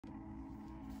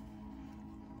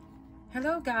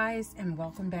Hello guys, and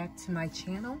welcome back to my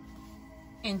channel,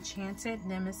 Enchanted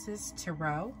Nemesis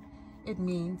Tarot. It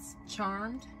means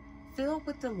charmed, filled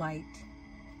with delight,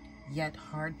 yet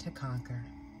hard to conquer.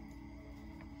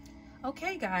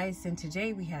 Okay guys, and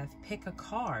today we have pick a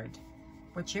card.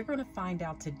 What you're going to find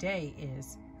out today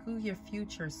is who your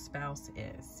future spouse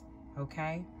is,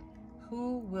 okay?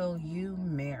 Who will you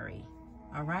marry,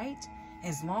 all right?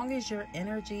 As long as your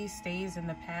energy stays in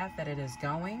the path that it is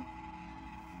going,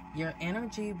 your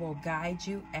energy will guide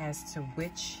you as to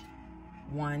which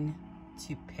one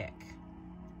to pick,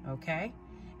 okay?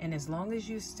 And as long as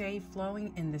you stay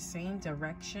flowing in the same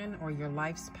direction or your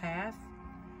life's path,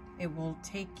 it will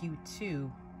take you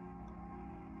to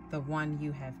the one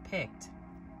you have picked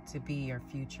to be your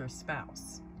future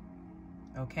spouse,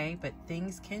 okay? But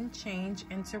things can change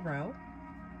in tarot,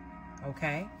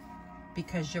 okay?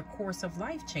 Because your course of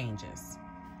life changes.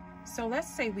 So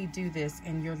let's say we do this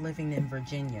and you're living in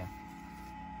Virginia,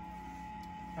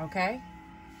 okay?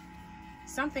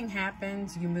 Something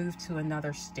happens, you move to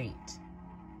another state,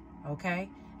 okay?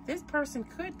 This person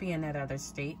could be in that other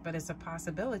state, but it's a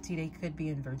possibility they could be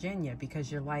in Virginia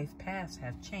because your life paths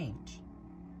have changed,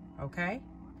 okay?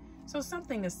 So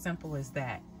something as simple as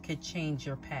that could change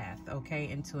your path, okay,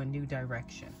 into a new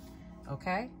direction,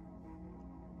 okay?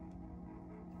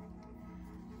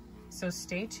 So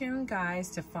stay tuned, guys,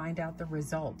 to find out the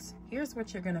results. Here's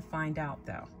what you're going to find out,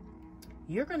 though.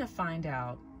 You're going to find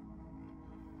out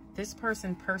this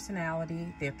person's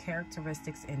personality, their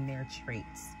characteristics, and their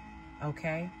traits,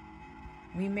 okay?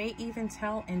 We may even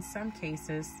tell, in some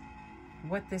cases,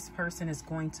 what this person is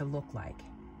going to look like,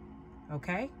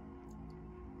 okay?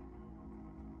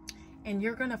 And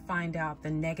you're going to find out the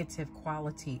negative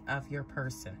quality of your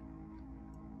person.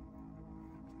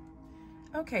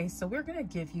 Okay, so we're going to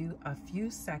give you a few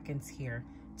seconds here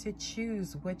to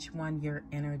choose which one your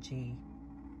energy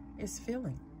is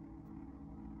feeling.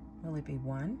 Will it be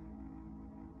 1,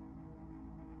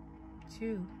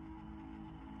 2,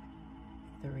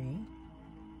 3,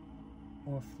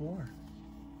 or 4?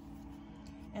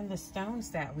 And the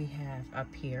stones that we have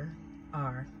up here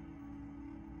are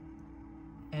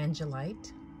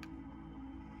Angelite,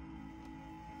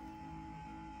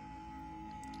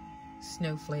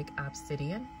 Snowflake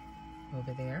Obsidian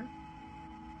over there.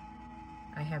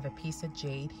 I have a piece of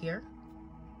jade here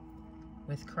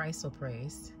with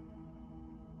chrysoprase,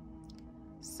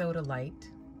 sodalite,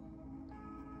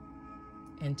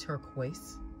 and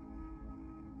turquoise.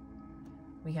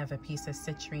 We have a piece of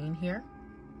citrine here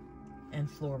and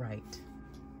fluorite.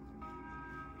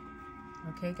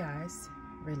 Okay guys,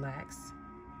 relax.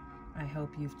 I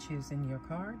hope you've chosen your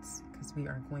cards because we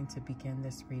are going to begin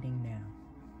this reading now.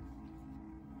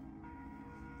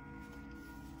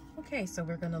 Okay, so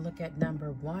we're going to look at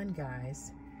number 1,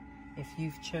 guys. If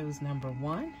you've chose number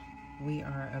 1, we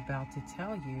are about to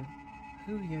tell you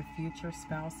who your future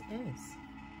spouse is.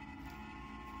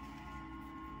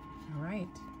 All right.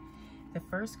 The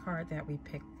first card that we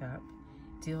picked up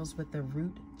deals with the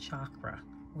root chakra,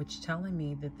 which telling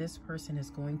me that this person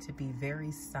is going to be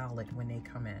very solid when they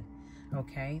come in,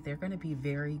 okay? They're going to be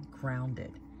very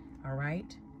grounded, all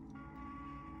right?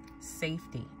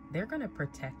 Safety. They're going to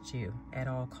protect you at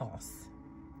all costs,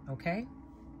 okay?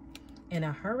 In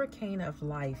a hurricane of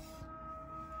life,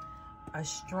 a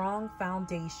strong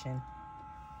foundation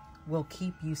will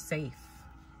keep you safe.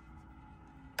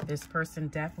 This person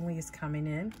definitely is coming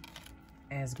in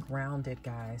as grounded,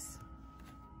 guys,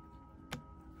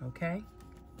 okay?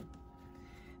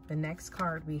 The next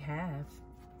card we have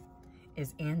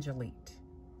is Angelite,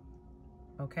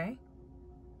 okay?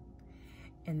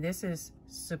 And this is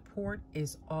support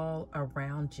is all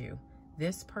around you.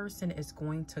 This person is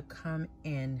going to come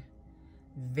in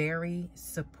very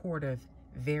supportive,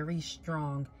 very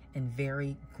strong, and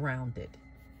very grounded.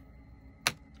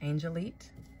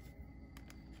 Angelite,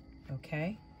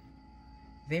 okay?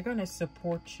 They're going to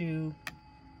support you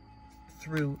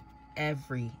through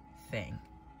everything.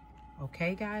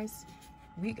 Okay, guys?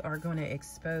 We are going to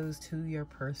expose who your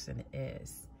person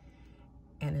is.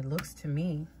 And it looks to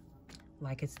me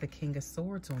like it's the King of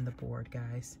Swords on the board,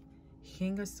 guys.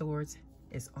 King of Swords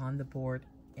is on the board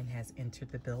and has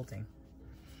entered the building.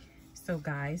 So,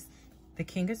 guys, the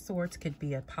King of Swords could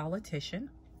be a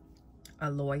politician, a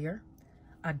lawyer,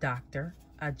 a doctor,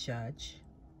 a judge,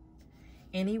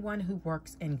 anyone who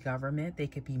works in government. They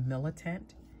could be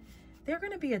militant. They're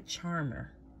going to be a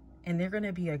charmer, and they're going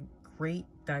to be a great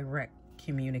direct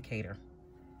communicator,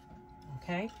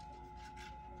 okay?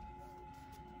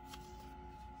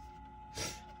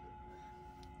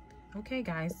 Okay,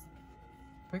 guys,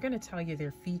 we're going to tell you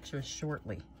their features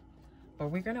shortly, but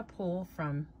we're going to pull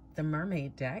from the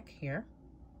mermaid deck here,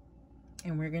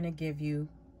 And we're going to give you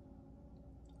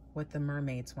what the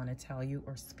mermaids want to tell you,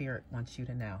 or spirit wants you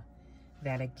to know.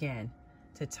 That again,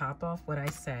 to top off what I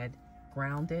said,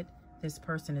 grounded, this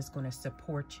person is going to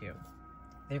support you.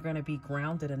 They're going to be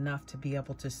grounded enough to be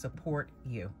able to support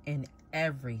you in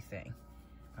everything.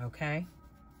 Okay?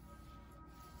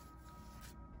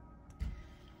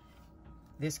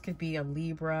 This could be a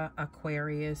Libra,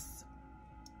 Aquarius,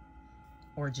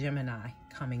 or Gemini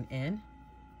coming in,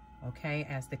 okay,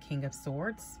 as the King of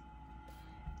Swords.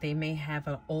 They may have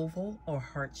an oval or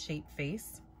heart-shaped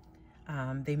face.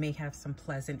 They may have some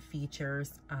pleasant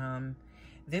features.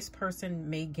 This person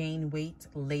may gain weight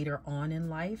later on in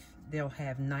life. They'll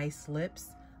have nice lips,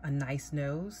 a nice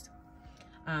nose.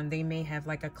 They may have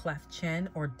like a cleft chin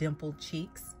or dimpled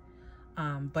cheeks.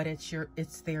 But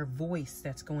it's their voice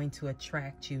that's going to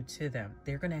attract you to them.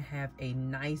 They're going to have a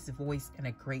nice voice and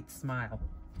a great smile.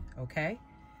 Okay?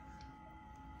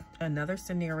 Another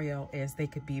scenario is they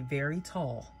could be very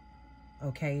tall,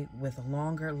 okay, with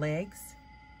longer legs.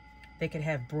 They could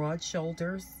have broad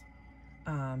shoulders,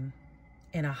 and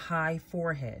a high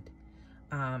forehead,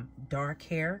 dark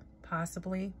hair,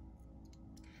 possibly.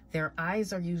 Their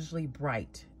eyes are usually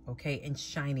bright, okay, and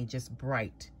shiny, just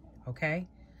bright, okay?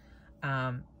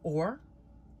 Or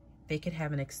they could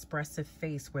have an expressive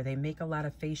face where they make a lot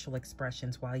of facial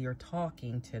expressions while you're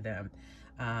talking to them.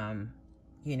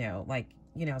 You know, like,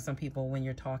 you know, some people when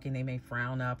you're talking, they may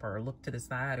frown up or look to the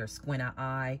side or squint an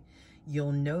eye.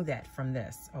 You'll know that from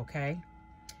this, okay?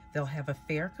 They'll have a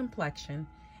fair complexion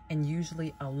and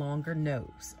usually a longer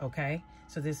nose, okay?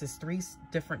 So this is 3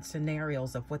 different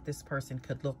scenarios of what this person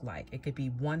could look like. It could be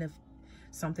one of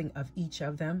something of each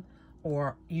of them,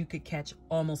 or you could catch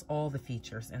almost all the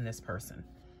features in this person,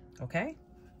 okay?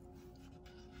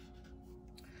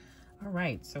 All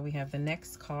right, so we have the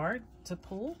next card to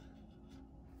pull,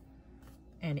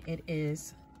 and it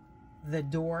is the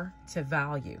door to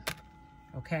value,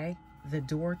 okay? The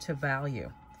door to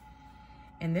value.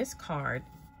 And this card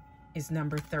is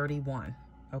number 31,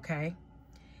 okay?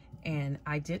 And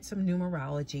I did some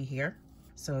numerology here.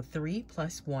 So 3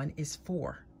 + 1 is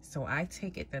 4. So I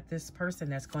take it that this person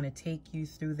that's going to take you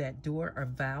through that door of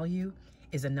value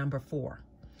is a number 4,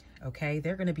 okay?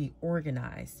 They're going to be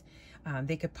organized.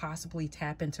 They could possibly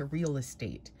tap into real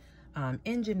estate.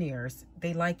 Engineers,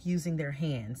 they like using their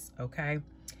hands, okay?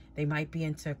 They might be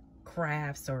into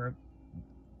crafts or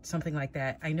something like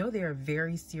that. I know they're a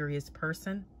very serious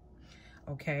person,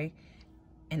 okay?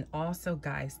 And also,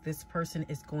 guys, this person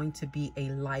is going to be a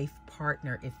life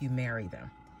partner if you marry them,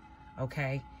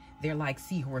 okay? They're like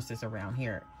seahorses around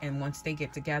here. And once they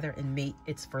get together and mate,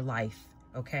 it's for life,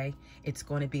 okay? It's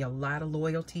going to be a lot of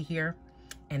loyalty here,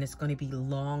 and it's going to be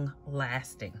long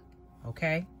lasting,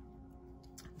 okay?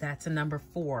 That's a number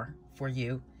 4 for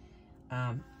you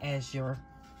as your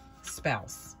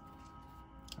spouse,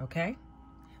 okay?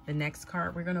 The next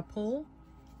card we're going to pull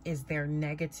is their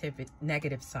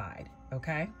negative side,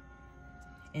 okay?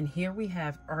 And here we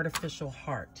have artificial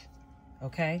heart,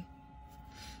 okay?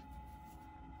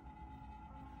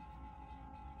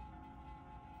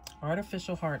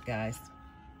 Artificial heart, guys.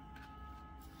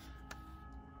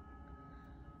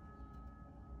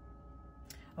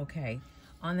 Okay,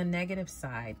 on the negative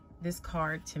side, this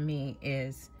card to me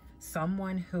is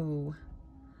someone who,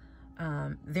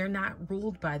 they're not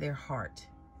ruled by their heart.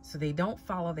 So they don't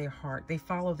follow their heart, they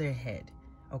follow their head,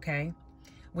 okay?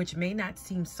 Which may not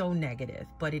seem so negative,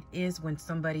 but it is when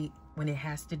it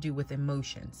has to do with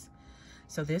emotions.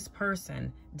 So this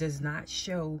person does not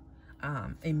show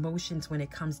emotions when it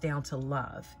comes down to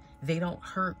love. They don't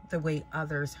hurt the way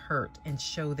others hurt and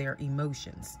show their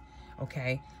emotions,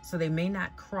 okay? So they may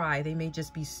not cry, they may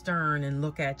just be stern and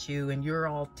look at you and you're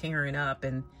all tearing up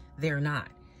and they're not.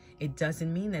 It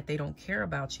doesn't mean that they don't care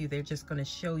about you. They're just going to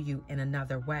show you in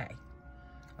another way,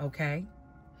 okay?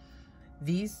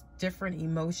 These different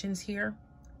emotions here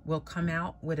will come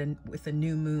out with a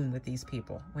new moon with these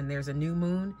people. When there's a new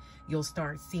moon, you'll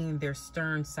start seeing their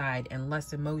stern side and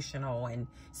less emotional and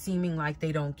seeming like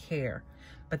they don't care.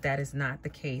 But that is not the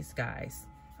case, guys,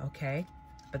 okay?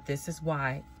 But this is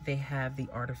why they have the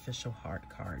artificial heart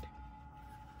card.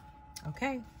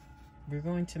 Okay, we're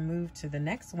going to move to the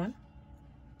next one.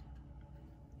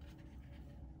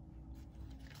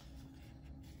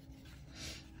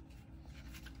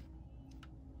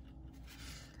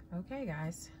 Okay,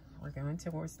 guys, we're going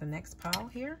towards the next pile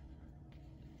here,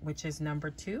 which is number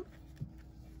 2.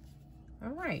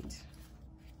 All right.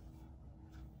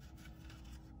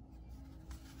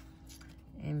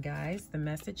 And guys, the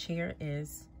message here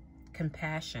is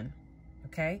compassion,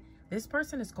 okay? This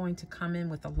person is going to come in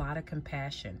with a lot of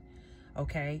compassion,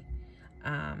 okay?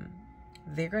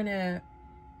 They're going to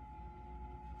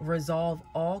resolve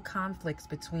all conflicts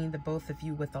between the both of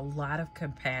you with a lot of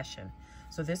compassion.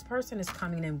 So this person is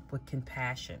coming in with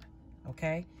compassion,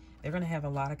 okay? They're going to have a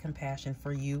lot of compassion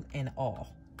for you and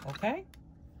all, okay?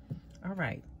 All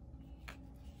right.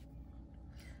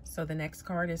 So the next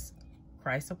card is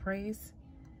chrysoprase.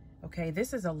 Okay,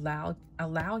 this is allow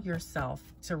yourself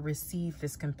to receive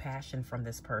this compassion from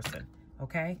this person,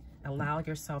 okay? Allow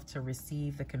yourself to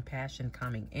receive the compassion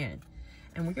coming in.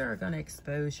 And we are going to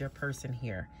expose your person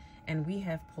here. And we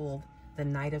have pulled the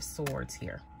Knight of Swords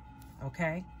here,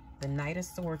 okay? The Knight of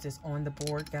Swords is on the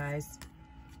board, guys.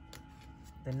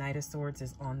 The Knight of Swords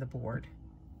is on the board,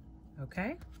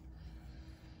 okay?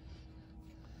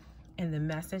 And the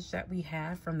message that we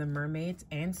have from the mermaids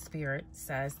and spirit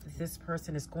says that this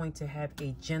person is going to have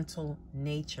a gentle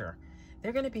nature.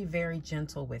 They're going to be very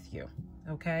gentle with you,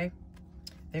 okay?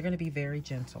 They're going to be very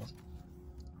gentle.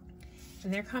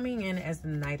 And they're coming in as the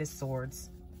Knight of Swords.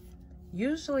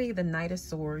 Usually the Knight of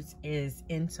Swords is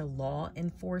into law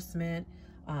enforcement.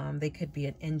 They could be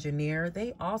an engineer.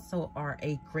 They also are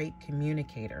a great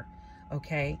communicator,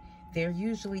 okay? They're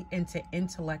usually into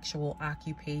intellectual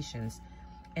occupations.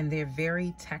 And they're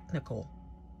very technical,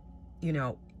 you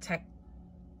know,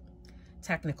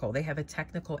 technical. They have a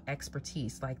technical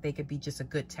expertise. Like they could be just a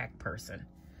good tech person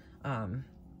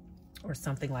or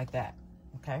something like that,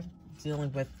 okay?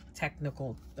 Dealing with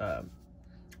technical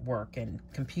work and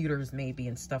computers maybe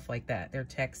and stuff like that. They're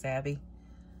tech savvy,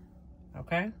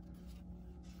 okay?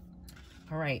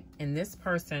 All right, and this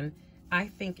person, I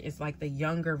think, is like the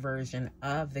younger version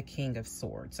of the King of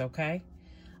Swords, okay?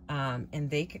 And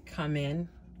they could come in,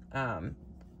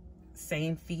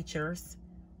 same features,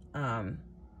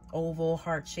 oval,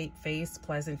 heart-shaped face,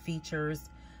 pleasant features.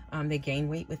 They gain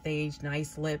weight with age,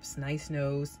 nice lips, nice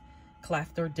nose,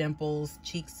 cleft or dimples,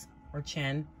 cheeks or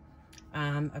chin,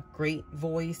 a great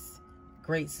voice,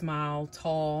 great smile,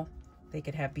 tall. They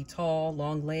could be tall,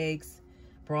 long legs,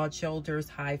 broad shoulders,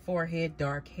 high forehead,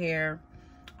 dark hair,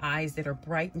 eyes that are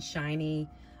bright and shiny,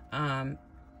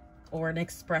 or an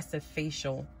expressive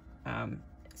facial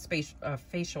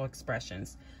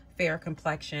expressions, fair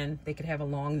complexion. They could have a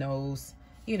long nose,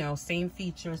 you know, same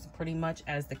features pretty much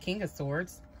as the King of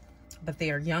Swords, but they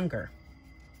are younger.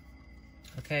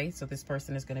 Okay, so this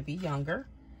person is going to be younger.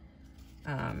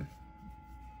 All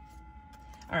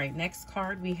right, next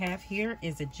card we have here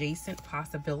is adjacent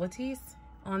possibilities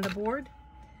on the board.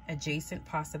 Adjacent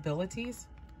possibilities.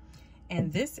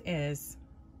 And this is,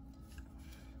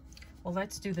 well,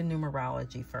 let's do the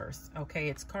numerology first. Okay,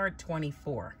 it's card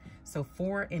 24. So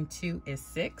 4 and 2 is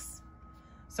 6.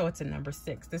 So it's a number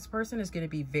 6. This person is going to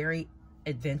be very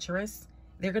adventurous.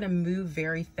 They're going to move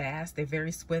very fast. They're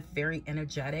very swift, very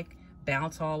energetic,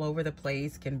 bounce all over the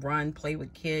place, can run, play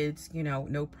with kids, you know,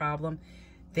 no problem.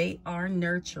 They are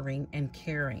nurturing and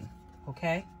caring.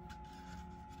 Okay.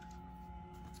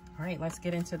 All right, let's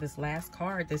get into this last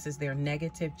card. This is their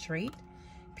negative trait.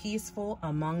 Peaceful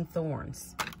among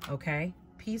thorns, okay?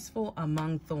 Peaceful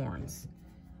among thorns,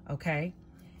 okay?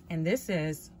 And this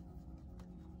is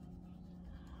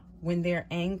when they're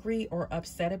angry or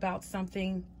upset about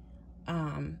something,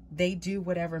 they do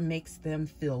whatever makes them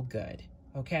feel good,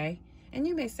 okay? And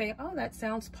you may say, oh, that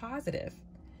sounds positive,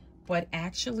 but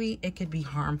actually it could be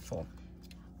harmful.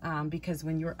 Because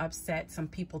when you're upset, some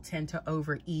people tend to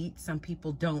overeat. Some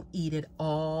people don't eat at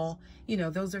all. You know,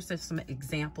 those are just some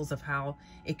examples of how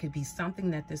it could be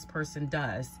something that this person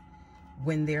does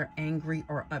when they're angry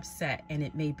or upset, and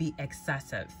it may be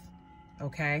excessive,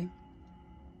 okay?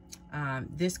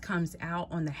 This comes out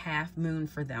on the half moon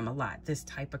for them a lot, this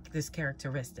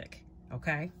characteristic,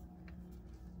 okay?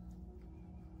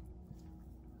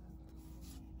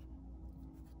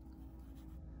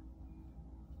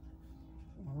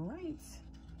 All right.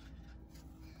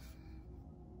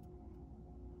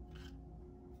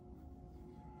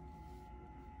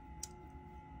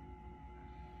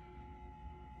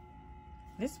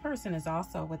 This person is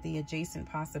also with the adjacent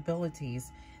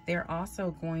possibilities. They're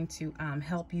also going to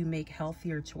help you make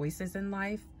healthier choices in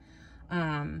life.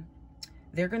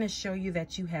 They're going to show you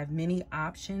that you have many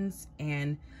options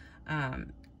and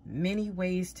many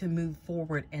ways to move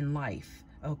forward in life.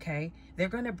 Okay, they're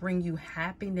going to bring you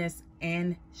happiness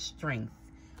and strength.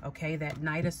 Okay, that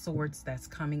Knight of Swords that's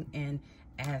coming in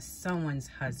as someone's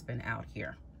husband out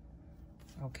here.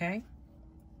 Okay.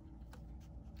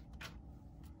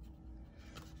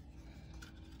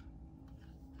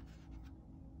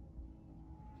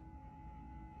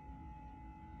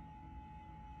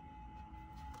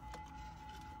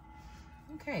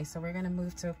 Okay, so we're going to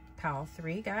move to pile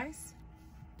 3, guys.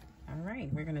 All right,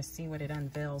 we're going to see what it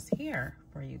unveils here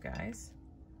for you guys.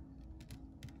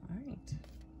 All right.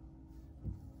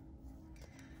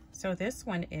 So this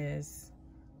one is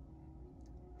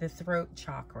the throat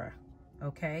chakra,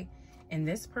 okay? And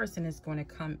this person is going to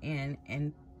come in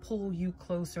and pull you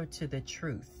closer to the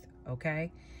truth,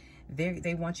 okay?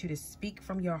 They want you to speak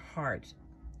from your heart.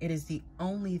 It is the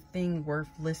only thing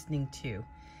worth listening to.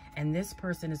 And this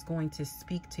person is going to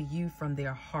speak to you from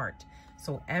their heart.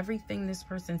 So everything this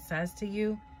person says to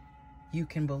you, you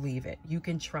can believe it. You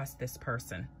can trust this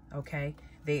person, okay?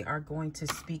 They are going to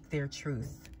speak their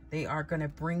truth. They are going to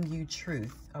bring you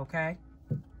truth, okay?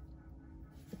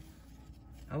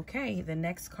 Okay, the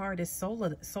next card is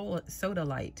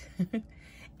Sodalite.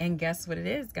 And guess what it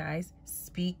is, guys?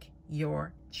 Speak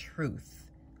your truth,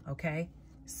 okay?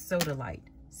 Sodalite,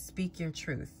 speak your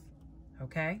truth,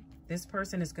 okay? This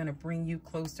person is going to bring you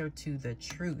closer to the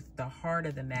truth, the heart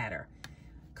of the matter,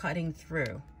 cutting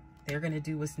through. They're going to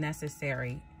do what's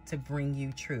necessary to bring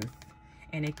you truth.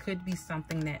 And it could be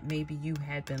something that maybe you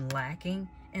had been lacking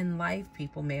in life.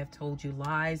 People may have told you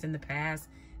lies in the past,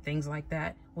 things like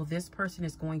that. Well, this person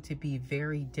is going to be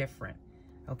very different,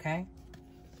 okay?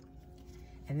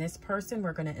 And this person,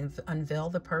 we're going to unveil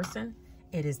the person.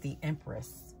 It is the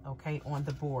Empress, okay, on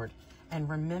the board. And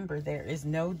remember, there is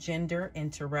no gender in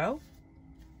tarot.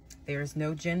 There is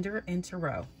no gender in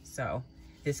tarot. So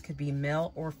this could be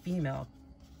male or female,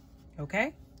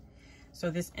 okay? So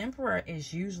this Emperor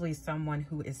is usually someone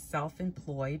who is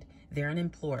self-employed. They're an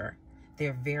employer.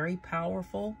 They're very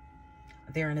powerful.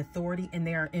 They're an authority, and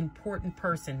they're an important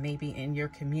person maybe in your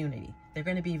community. They're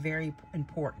going to be very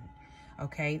important,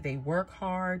 okay? They work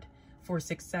hard for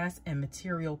success and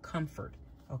material comfort,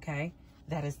 okay?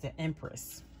 That is the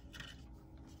Empress,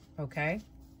 okay?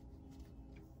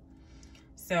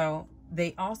 So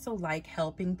they also like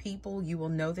helping people. You will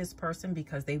know this person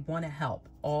because they want to help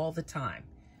all the time,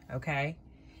 okay?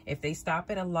 If they stop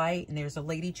at a light and there's a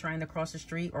lady trying to cross the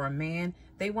street or a man,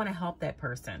 they want to help that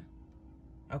person,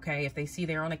 okay? If they see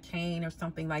they're on a cane or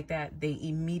something like that, they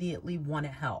immediately want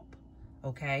to help,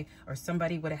 okay? Or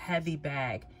somebody with a heavy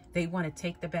bag, they want to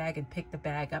take the bag and pick the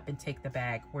bag up and take the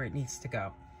bag where it needs to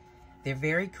go. They're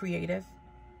very creative.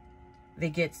 They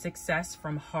get success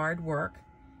from hard work.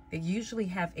 They usually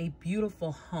have a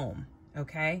beautiful home,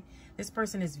 okay? This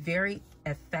person is very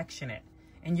affectionate.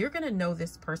 And you're going to know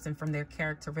this person from their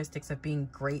characteristics of being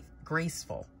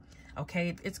graceful,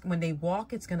 okay? It's when they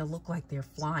walk, it's going to look like they're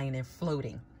flying and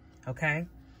floating, okay?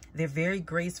 They're very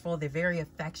graceful. They're very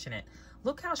affectionate.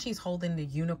 Look how she's holding the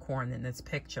unicorn in this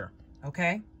picture,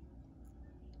 okay?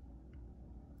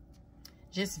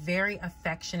 Just very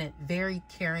affectionate, very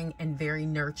caring, and very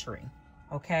nurturing,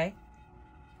 okay?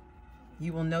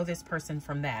 You will know this person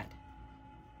from that.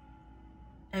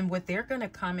 And what they're going to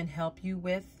come and help you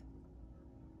with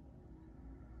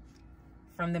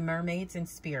from the mermaids and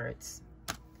spirits,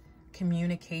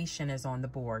 communication is on the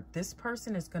board. This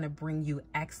person is going to bring you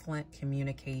excellent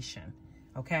communication,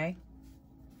 okay?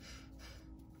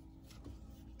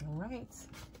 All right.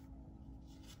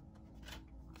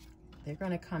 They're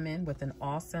going to come in with an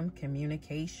awesome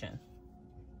communication.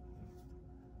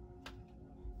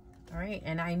 All right,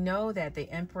 and I know that the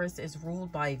Empress is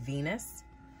ruled by Venus.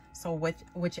 So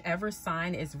whichever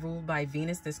sign is ruled by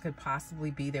Venus, this could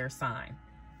possibly be their sign,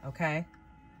 okay?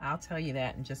 I'll tell you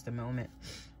that in just a moment.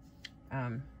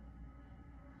 But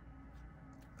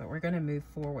we're going to move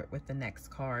forward with the next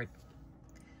card.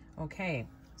 Okay,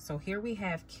 so here we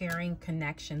have caring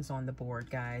connections on the board,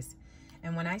 guys.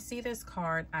 And when I see this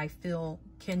card, I feel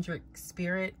kindred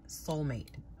spirit, soulmate,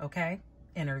 okay?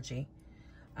 Energy.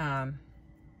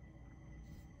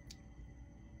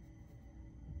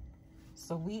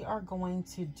 So we are going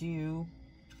to do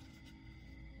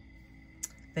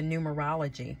the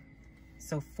numerology.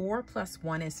 So 4 +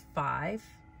 1 is 5,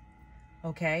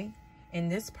 okay?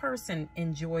 And this person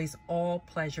enjoys all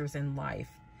pleasures in life.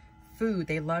 Food,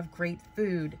 they love great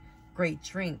food, great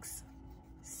drinks,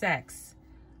 sex.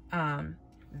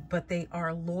 But they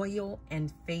are loyal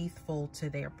and faithful to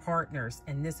their partners.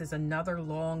 And this is another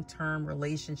long-term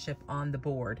relationship on the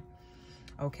board,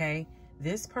 okay?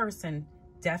 This person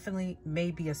definitely may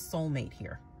be a soulmate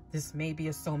here. This may be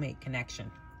a soulmate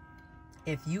connection.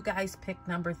 If you guys pick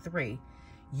number 3,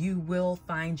 you will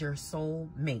find your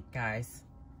soulmate, guys.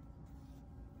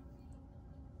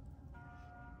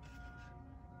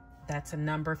 That's a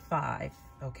number 5,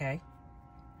 okay?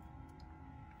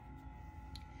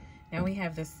 Now we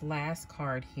have this last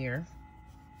card here.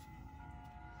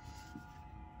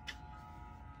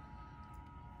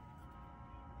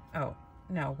 Oh,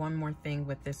 no, one more thing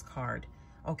with this card.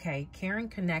 Okay, caring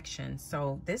connection.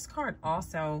 So this card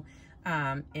also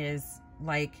is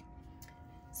like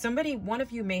somebody, one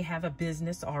of you may have a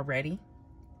business already,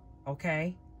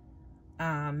 okay?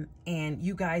 and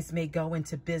you guys may go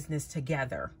into business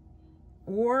together,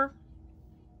 or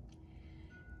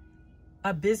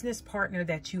a business partner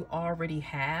that you already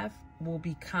have will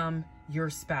become your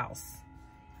spouse.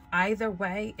 Either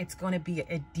way, it's going to be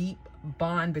a deep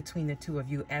bond between the two of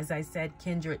you. As I said,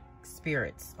 kindred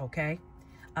spirits, okay?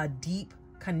 A deep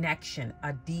connection,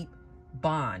 a deep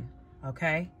bond,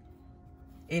 okay?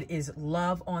 It is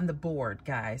love on the board,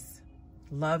 guys.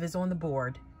 Love is on the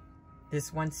board.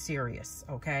 This one's serious,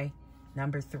 okay?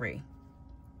 Number 3.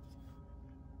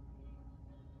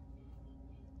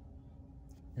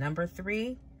 Number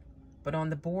 3, but on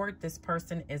the board, this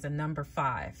person is a number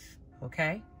 5,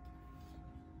 okay?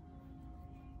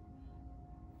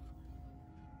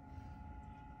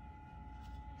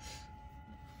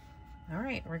 All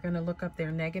right, we're going to look up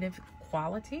their negative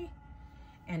quality,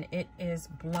 and it is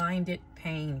blinded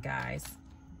pain, guys.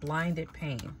 Blinded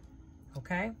pain,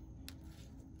 okay?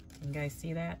 You guys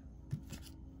see that?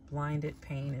 Blinded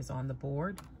pain is on the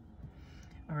board.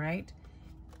 All right.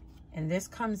 And this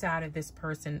comes out of this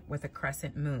person with a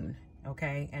crescent moon,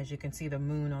 okay? As you can see the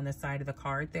moon on the side of the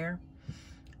card there.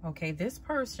 Okay, this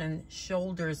person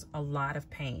shoulders a lot of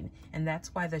pain, and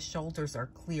that's why the shoulders are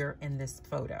clear in this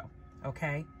photo,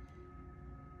 okay?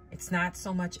 It's not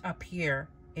so much up here,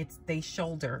 it's they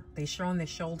show on the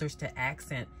shoulders to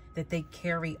accent that they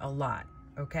carry a lot,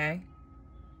 okay?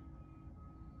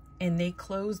 And they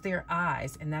close their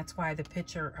eyes, and that's why the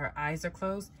picture, her eyes are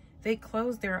closed. They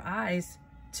close their eyes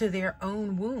to their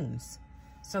own wounds.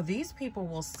 So these people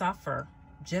will suffer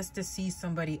just to see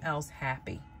somebody else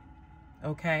happy,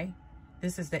 okay?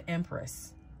 This is the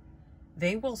Empress.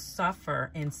 They will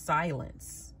suffer in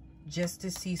silence just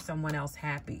to see someone else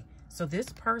happy. So this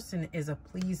person is a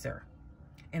pleaser,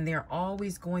 and they're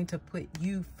always going to put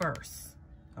you first,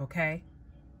 okay?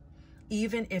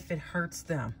 Even if it hurts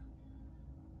them,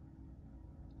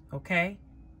 okay?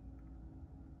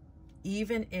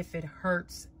 Even if it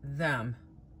hurts them,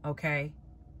 okay?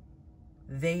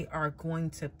 They are going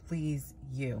to please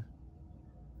you,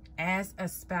 as a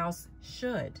spouse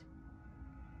should.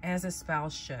 As a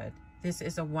spouse should. This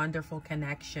is a wonderful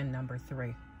connection, number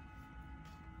 3.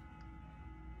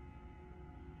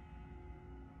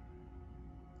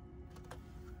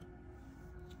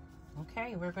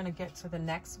 Okay, we're going to get to the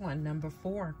next one, number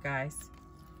 4, guys.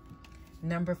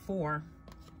 Number 4.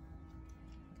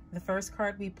 The first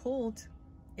card we pulled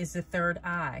is the third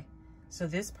eye. So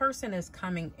this person is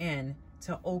coming in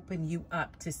to open you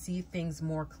up to see things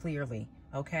more clearly,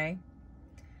 okay?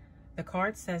 The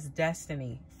card says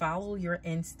destiny. Follow your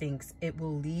instincts. It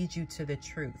will lead you to the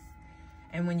truth.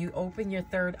 And when you open your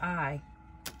third eye,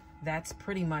 that's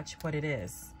pretty much what it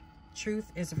is.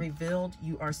 Truth is revealed.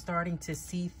 You are starting to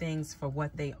see things for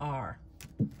what they are,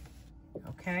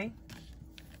 okay?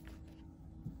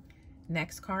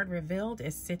 Next card revealed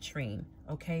is citrine,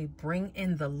 okay? Bring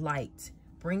in the light.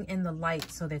 Bring in the light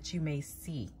so that you may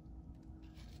see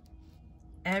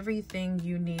everything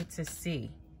you need to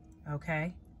see,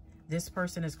 okay? This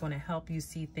person is going to help you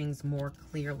see things more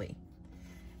clearly.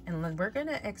 And we're going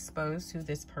to expose who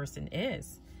this person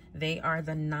is. They are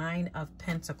the 9 of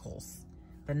Pentacles.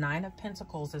 The 9 of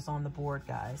Pentacles is on the board,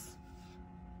 guys.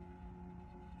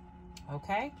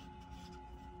 Okay?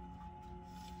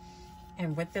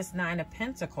 And with this 9 of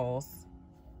Pentacles,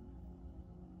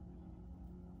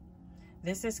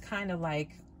 this is kind of like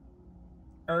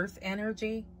earth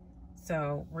energy.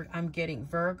 So I'm getting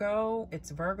Virgo.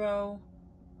 It's Virgo,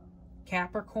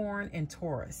 Capricorn, and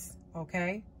Taurus.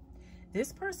 Okay?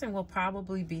 This person will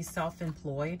probably be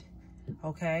self-employed.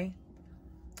 Okay?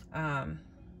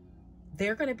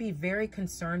 They're going to be very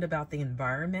concerned about the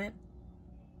environment.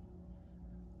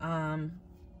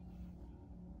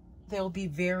 They'll be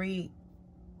very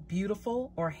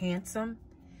beautiful or handsome.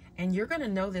 And you're going to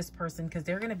know this person because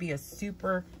they're going to be a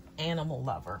super animal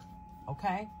lover.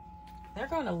 Okay? They're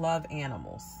going to love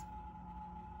animals.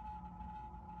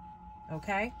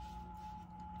 Okay?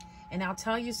 And I'll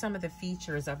tell you some of the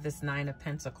features of this 9 of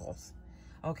Pentacles.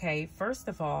 Okay? First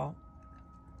of all,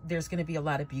 there's going to be a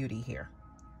lot of beauty here.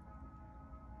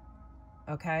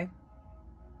 Okay?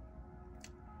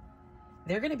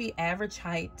 They're going to be average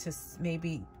height to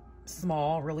maybe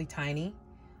small, really tiny.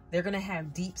 They're going to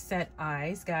have deep set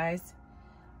eyes, guys.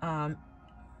 And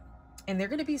they're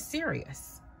going to be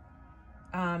serious.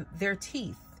 Their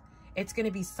teeth. It's going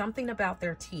to be something about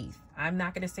their teeth. I'm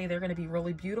not going to say they're going to be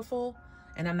really beautiful,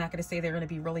 and I'm not going to say they're going to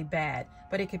be really bad,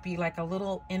 but it could be like a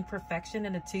little imperfection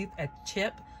in the tooth, a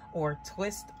chip or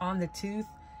twist on the tooth.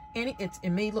 And it's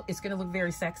going to look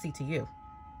very sexy to you.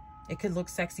 It could look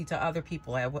sexy to other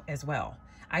people as well.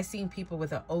 I've seen people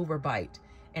with an overbite,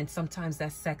 and sometimes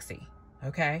that's sexy.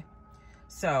 Okay?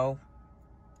 So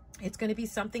It's going to be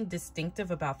something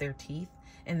distinctive about their teeth.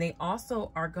 And they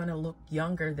also are going to look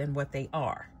younger than what they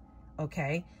are.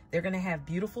 Okay. They're going to have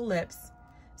beautiful lips,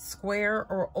 square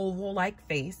or oval like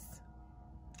face,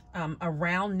 a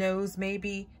round nose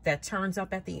maybe that turns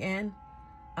up at the end,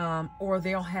 or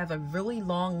they'll have a really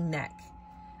long neck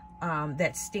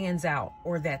that stands out,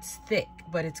 or that's thick,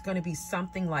 but it's going to be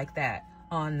something like that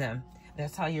on them.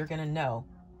 That's how you're going to know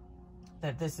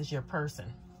that this is your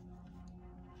person.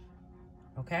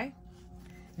 Okay.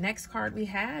 Next card we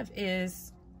have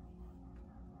is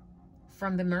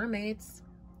from the mermaids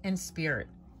in spirit,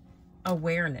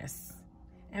 awareness.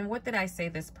 And what did I say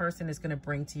this person is going to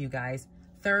bring to you guys?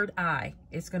 Third eye.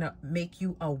 It's going to make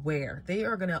you aware. They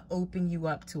are going to open you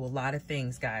up to a lot of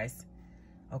things, guys.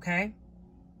 Okay.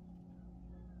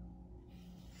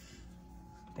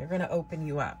 They're going to open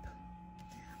you up.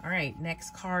 All right.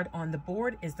 Next card on the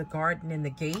board is the garden and the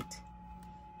gate.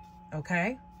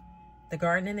 Okay. The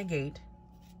garden and the gate.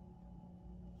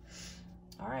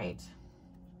 All right.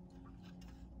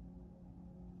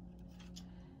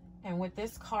 And what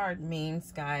this card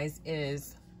means, guys,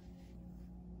 is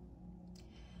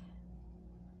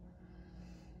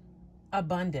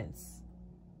abundance.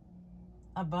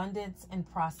 Abundance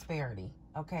and prosperity.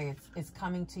 Okay, it's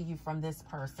coming to you from this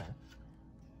person.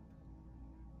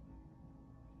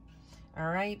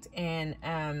 All right,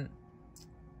 and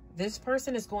this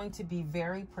person is going to be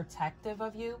very protective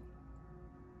of you.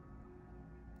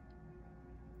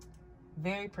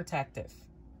 Very protective.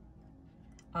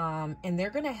 And they're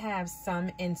going to have some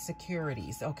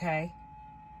insecurities, okay?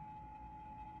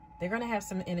 They're going to have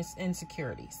some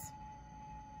insecurities.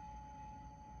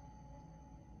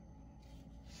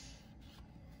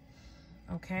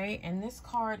 Okay, and this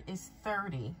card is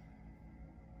 30.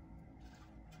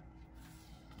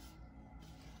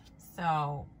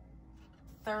 So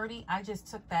 30, I just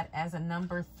took that as a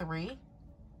number 3.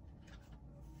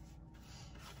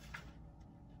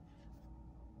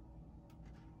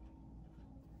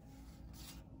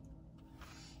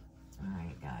 All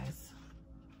right, guys.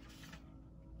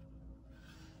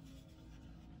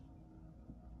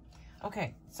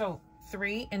 Okay, so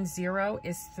 3 and 0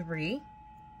 is 3.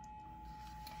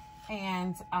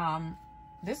 And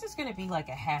this is going to be like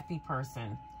a happy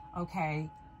person, okay?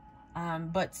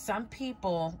 But some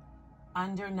people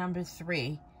under number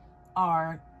 3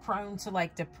 are prone to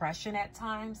like depression at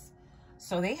times.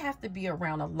 So they have to be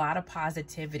around a lot of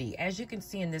positivity. As you can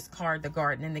see in this card, the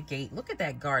garden and the gate. Look at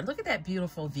that garden. Look at that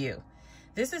beautiful view.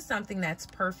 This is something that's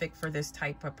perfect for this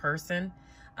type of person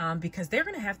because they're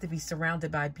going to have to be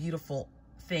surrounded by beautiful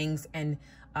things and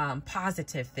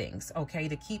positive things, okay,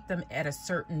 to keep them at a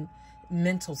certain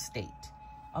mental state,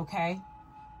 okay?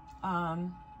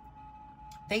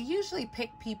 They usually pick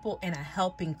people in a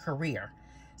helping career.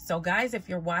 So guys, if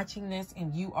you're watching this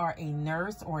and you are a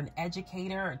nurse or an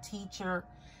educator or teacher,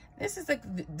 this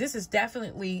is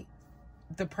definitely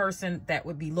the person that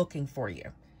would be looking for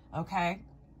you, okay?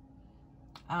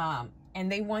 And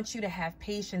they want you to have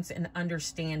patience and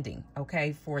understanding,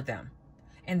 okay, for them.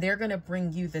 And they're going to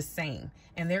bring you the same.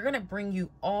 And they're going to bring you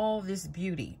all this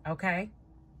beauty, okay?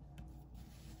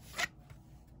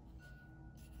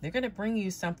 They're going to bring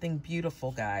you something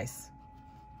beautiful, guys.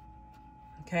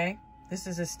 Okay? This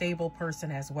is a stable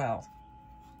person as well.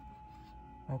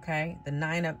 Okay? The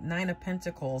nine of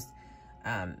Pentacles,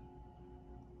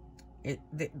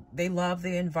 they love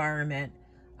the environment.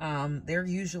 They're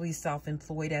usually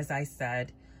self-employed, as I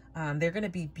said. They're going to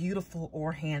be beautiful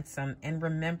or handsome. And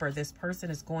remember, this person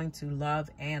is going to love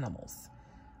animals.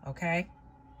 Okay?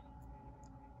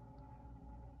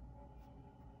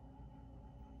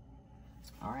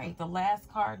 All right, the last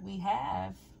card we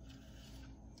have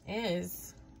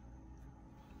is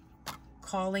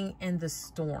Calling in the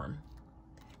Storm.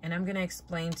 And I'm going to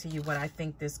explain to you what I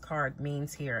think this card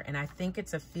means here. And I think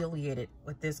it's affiliated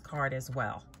with this card as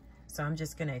well. So I'm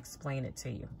just going to explain it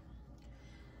to you.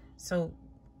 So,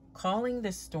 calling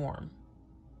the storm.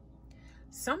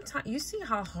 Sometimes, you see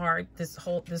how hard this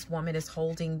woman is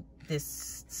holding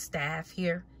this staff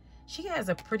here? She has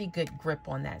a pretty good grip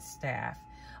on that staff.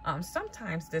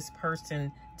 Sometimes this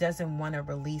person doesn't want to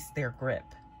release their grip.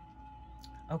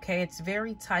 Okay, it's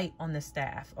very tight on the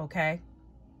staff, okay?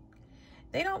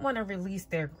 They don't want to release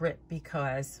their grip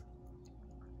because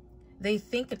they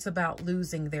think it's about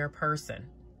losing their person,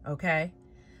 okay?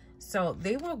 So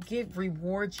they will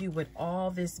reward you with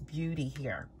all this beauty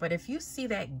here. But if you see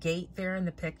that gate there in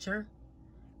the picture,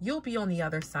 you'll be on the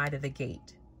other side of the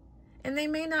gate. And they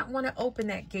may not want to open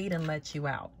that gate and let you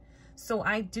out. So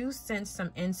I do sense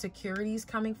some insecurities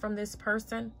coming from this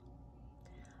person.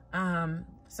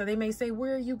 So they may say,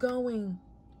 where are you going?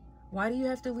 Why do you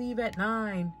have to leave at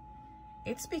 9?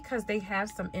 it's because they have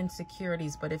some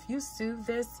insecurities. But if you soothe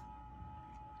this,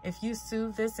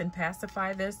 and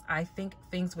pacify this, I think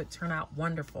things would turn out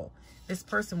wonderful. This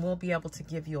person will be able to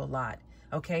give you a lot,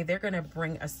 okay? They're going to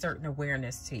bring a certain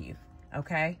awareness to you,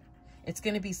 okay? It's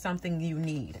going to be something you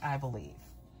need, I believe,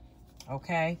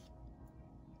 okay?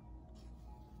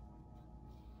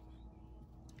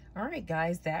 All right,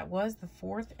 guys, that was the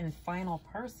fourth and final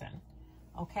person,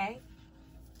 okay?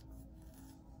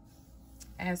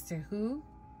 As to who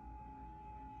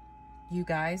you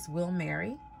guys will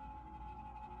marry,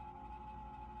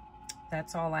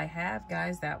 that's all I have,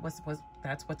 guys. That's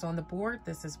what's on the board.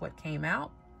 This is what came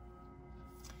out.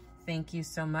 Thank you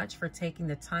so much for taking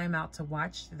the time out to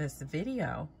watch this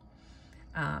video.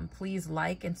 Please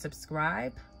like and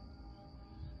subscribe,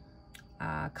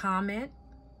 comment,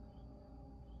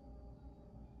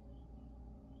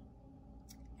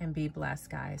 and be blessed,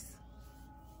 guys.